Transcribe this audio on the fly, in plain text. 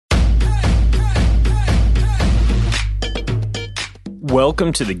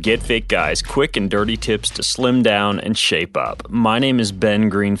Welcome to the Get Fit Guy's quick and dirty tips to slim down and shape up. My name is Ben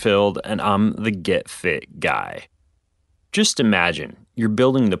Greenfield, and I'm the Get Fit Guy. Just imagine you're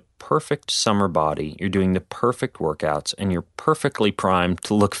building the perfect summer body, you're doing the perfect workouts, and you're perfectly primed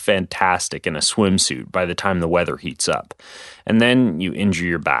to look fantastic in a swimsuit by the time the weather heats up. And then you injure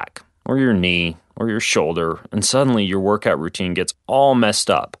your back, or your knee, or your shoulder, and suddenly your workout routine gets all messed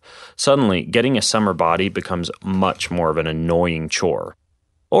up. Suddenly, getting a summer body becomes much more of an annoying chore.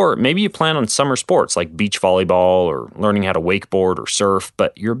 Or maybe you plan on summer sports like beach volleyball or learning how to wakeboard or surf,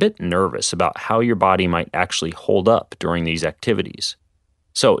 but you're a bit nervous about how your body might actually hold up during these activities.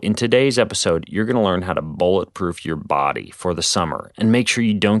 So in today's episode, you're going to learn how to bulletproof your body for the summer and make sure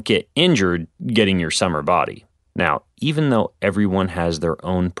you don't get injured getting your summer body. Now, even though everyone has their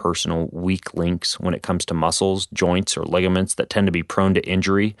own personal weak links when it comes to muscles, joints, or ligaments that tend to be prone to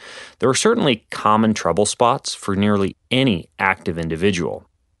injury, there are certainly common trouble spots for nearly any active individual.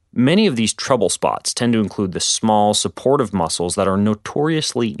 Many of these trouble spots tend to include the small, supportive muscles that are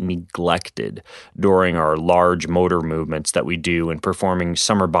notoriously neglected during our large motor movements that we do in performing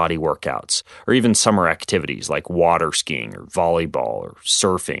summer body workouts, or even summer activities like water skiing or volleyball or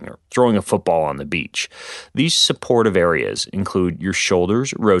surfing or throwing a football on the beach. These supportive areas include your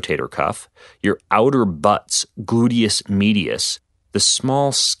shoulders rotator cuff, your outer butt's gluteus medius, the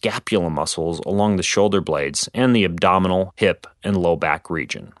small scapula muscles along the shoulder blades, and the abdominal, hip, and low back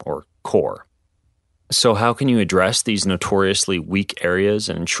region, or core. So how can you address these notoriously weak areas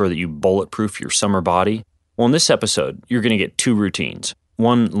and ensure that you bulletproof your summer body? Well, in this episode, you're going to get two routines.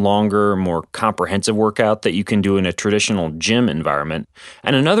 One longer, more comprehensive workout that you can do in a traditional gym environment,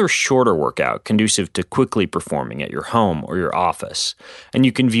 and another shorter workout conducive to quickly performing at your home or your office. And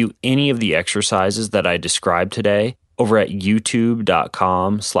you can view any of the exercises that I described today over at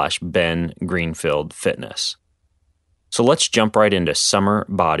youtube.com/Ben Greenfield Fitness. So let's jump right into summer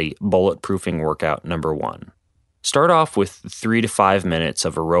body bulletproofing workout number 1. Start off with 3 to 5 minutes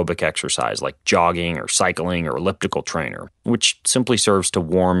of aerobic exercise like jogging or cycling or elliptical trainer, which simply serves to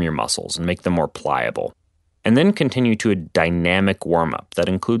warm your muscles and make them more pliable. And then continue to a dynamic warm-up that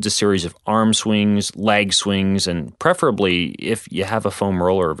includes a series of arm swings, leg swings, and preferably, if you have a foam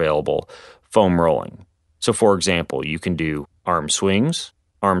roller available, foam rolling. So for example, you can do arm swings,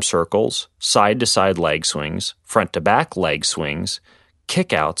 arm circles, side-to-side leg swings, front-to-back leg swings,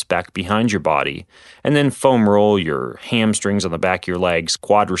 kickouts back behind your body, and then foam roll your hamstrings on the back of your legs,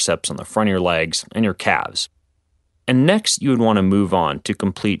 quadriceps on the front of your legs, and your calves. And next, you would want to move on to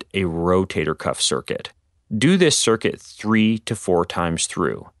complete a rotator cuff circuit. Do this circuit 3 to 4 times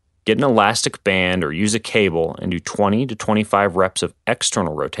through. Get an elastic band or use a cable and do 20 to 25 reps of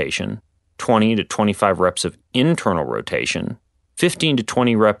external rotation, 20 to 25 reps of internal rotation, 15 to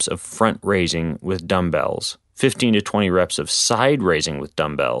 20 reps of front raising with dumbbells, 15 to 20 reps of side raising with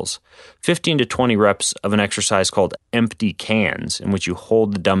dumbbells, 15 to 20 reps of an exercise called empty cans, in which you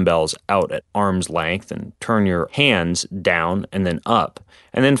hold the dumbbells out at arm's length and turn your hands down and then up,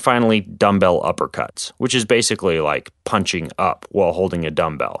 and then finally dumbbell uppercuts, which is basically like punching up while holding a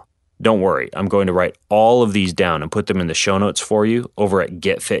dumbbell. Don't worry, I'm going to write all of these down and put them in the show notes for you over at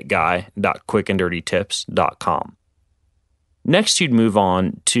getfitguy.quickanddirtytips.com. Next, you'd move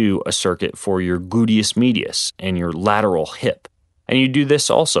on to a circuit for your gluteus medius and your lateral hip. And you do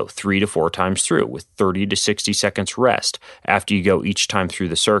this also 3 to 4 times through with 30 to 60 seconds rest after you go each time through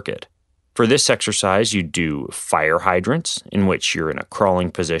the circuit. For this exercise, you do fire hydrants, in which you're in a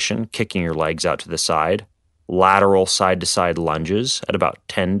crawling position, kicking your legs out to the side, lateral side-to-side lunges at about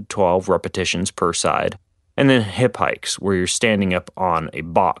 10 to 12 repetitions per side, and then hip hikes where you're standing up on a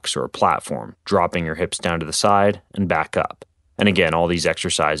box or a platform, dropping your hips down to the side and back up. And again, all these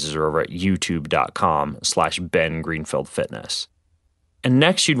exercises are over at youtube.com/Ben Greenfield Fitness. And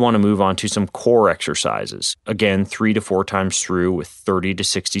next, you'd want to move on to some core exercises. Again, 3 to 4 times through with 30 to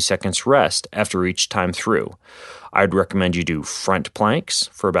 60 seconds rest after each time through. I'd recommend you do front planks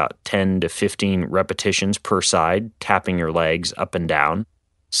for about 10 to 15 repetitions per side, tapping your legs up and down.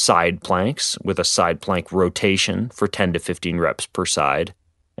 Side planks with a side plank rotation for 10 to 15 reps per side.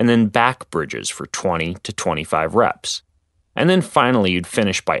 And then back bridges for 20 to 25 reps. And then finally, you'd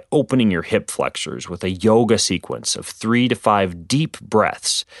finish by opening your hip flexors with a yoga sequence of 3 to 5 deep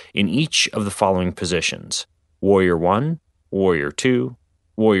breaths in each of the following positions: Warrior 1, Warrior 2,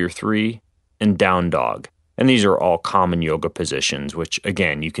 Warrior 3, and Down Dog. And these are all common yoga positions, which,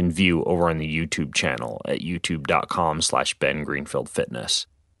 again, you can view over on the YouTube channel at youtube.com/Ben Greenfield Fitness.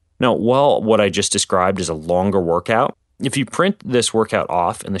 Now, while what I just described is a longer workout, If you print this workout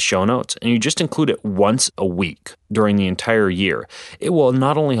off in the show notes and you just include it once a week during the entire year, it will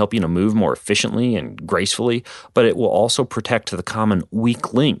not only help you to move more efficiently and gracefully, but it will also protect the common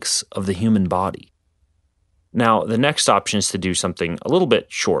weak links of the human body. Now, the next option is to do something a little bit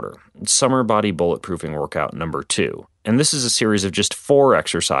shorter. Summer Body Bulletproofing Workout number 2. And this is a series of just 4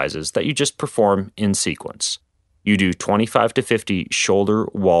 exercises that you just perform in sequence. You do 25 to 50 shoulder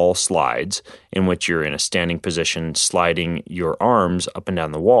wall slides, in which you're in a standing position sliding your arms up and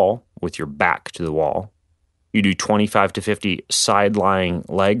down the wall with your back to the wall. You do 25 to 50 side-lying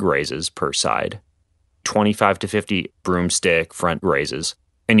leg raises per side, 25 to 50 broomstick front raises,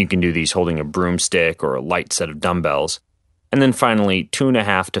 and you can do these holding a broomstick or a light set of dumbbells, and then finally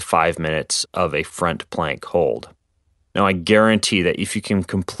 2.5 to 5 minutes of a front plank hold. Now, I guarantee that if you can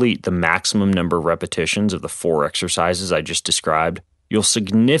complete the maximum number of repetitions of the 4 exercises I just described, you'll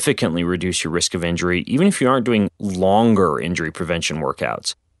significantly reduce your risk of injury, even if you aren't doing longer injury prevention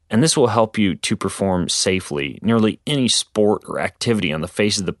workouts. And this will help you to perform safely nearly any sport or activity on the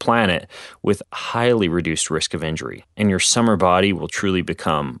face of the planet with highly reduced risk of injury. And your summer body will truly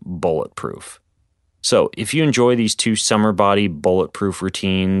become bulletproof. So if you enjoy these 2 summer body bulletproof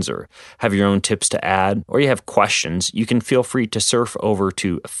routines or have your own tips to add, or you have questions, you can feel free to surf over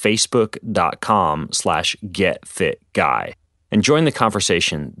to facebook.com/getfitguy and join the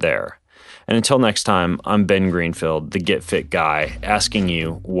conversation there. And until next time, I'm Ben Greenfield, the Get Fit Guy, asking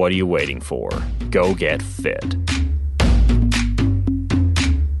you, what are you waiting for? Go get fit.